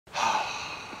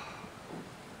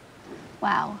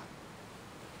Wow.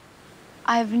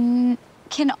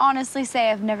 Can honestly say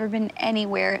I've never been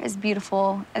anywhere as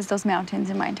beautiful as those mountains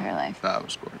in my entire life. That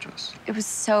was gorgeous. It was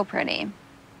so pretty.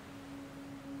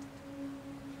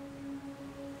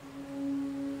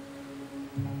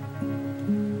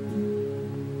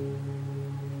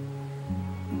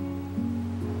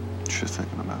 What you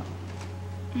thinking about?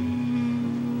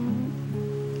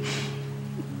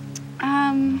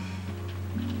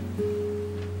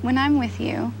 When I'm with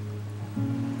you,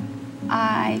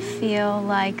 I feel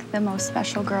like the most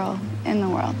special girl in the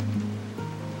world.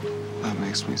 That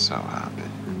makes me so happy.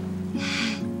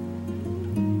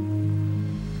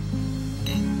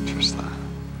 Trisha.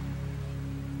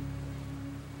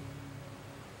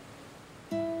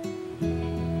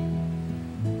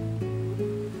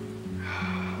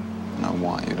 And I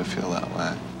want you to feel that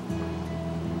way.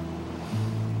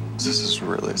 This is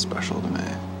really special to me.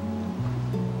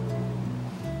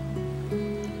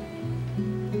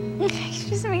 You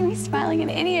just make me smile like an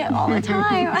idiot all the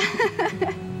time. I'm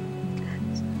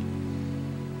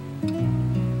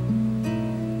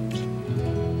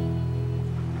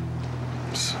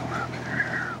so happy you're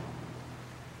here.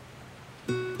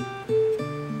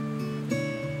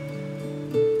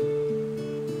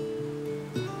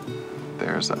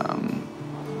 There's an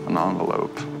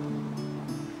envelope.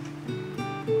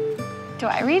 Do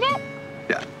I read it?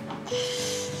 Yeah.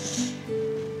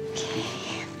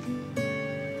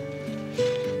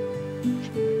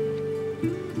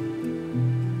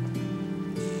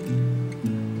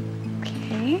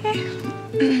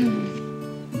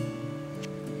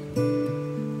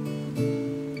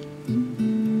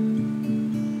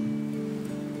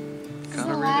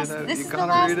 This is the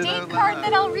last date card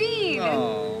that I'll read.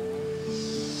 Oh.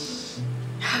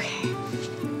 Okay.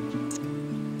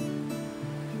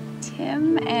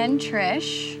 Tim and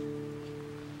Trish,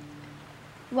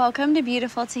 welcome to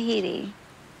beautiful Tahiti.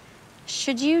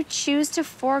 Should you choose to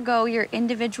forego your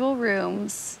individual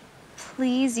rooms,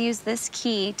 please use this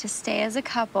key to stay as a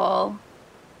couple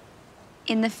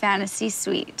in the fantasy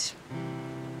suite.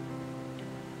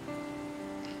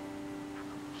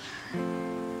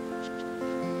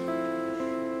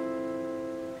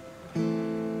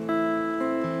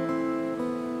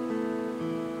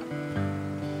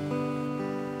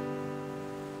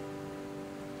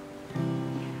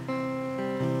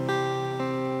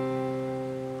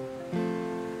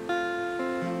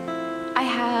 I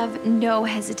have no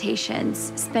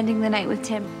hesitations spending the night with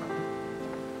Tim.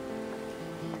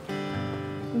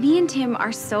 Me and Tim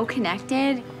are so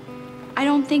connected, I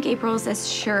don't think April's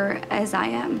as sure as I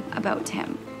am about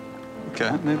Tim.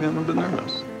 Okay, maybe I'm a bit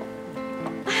nervous.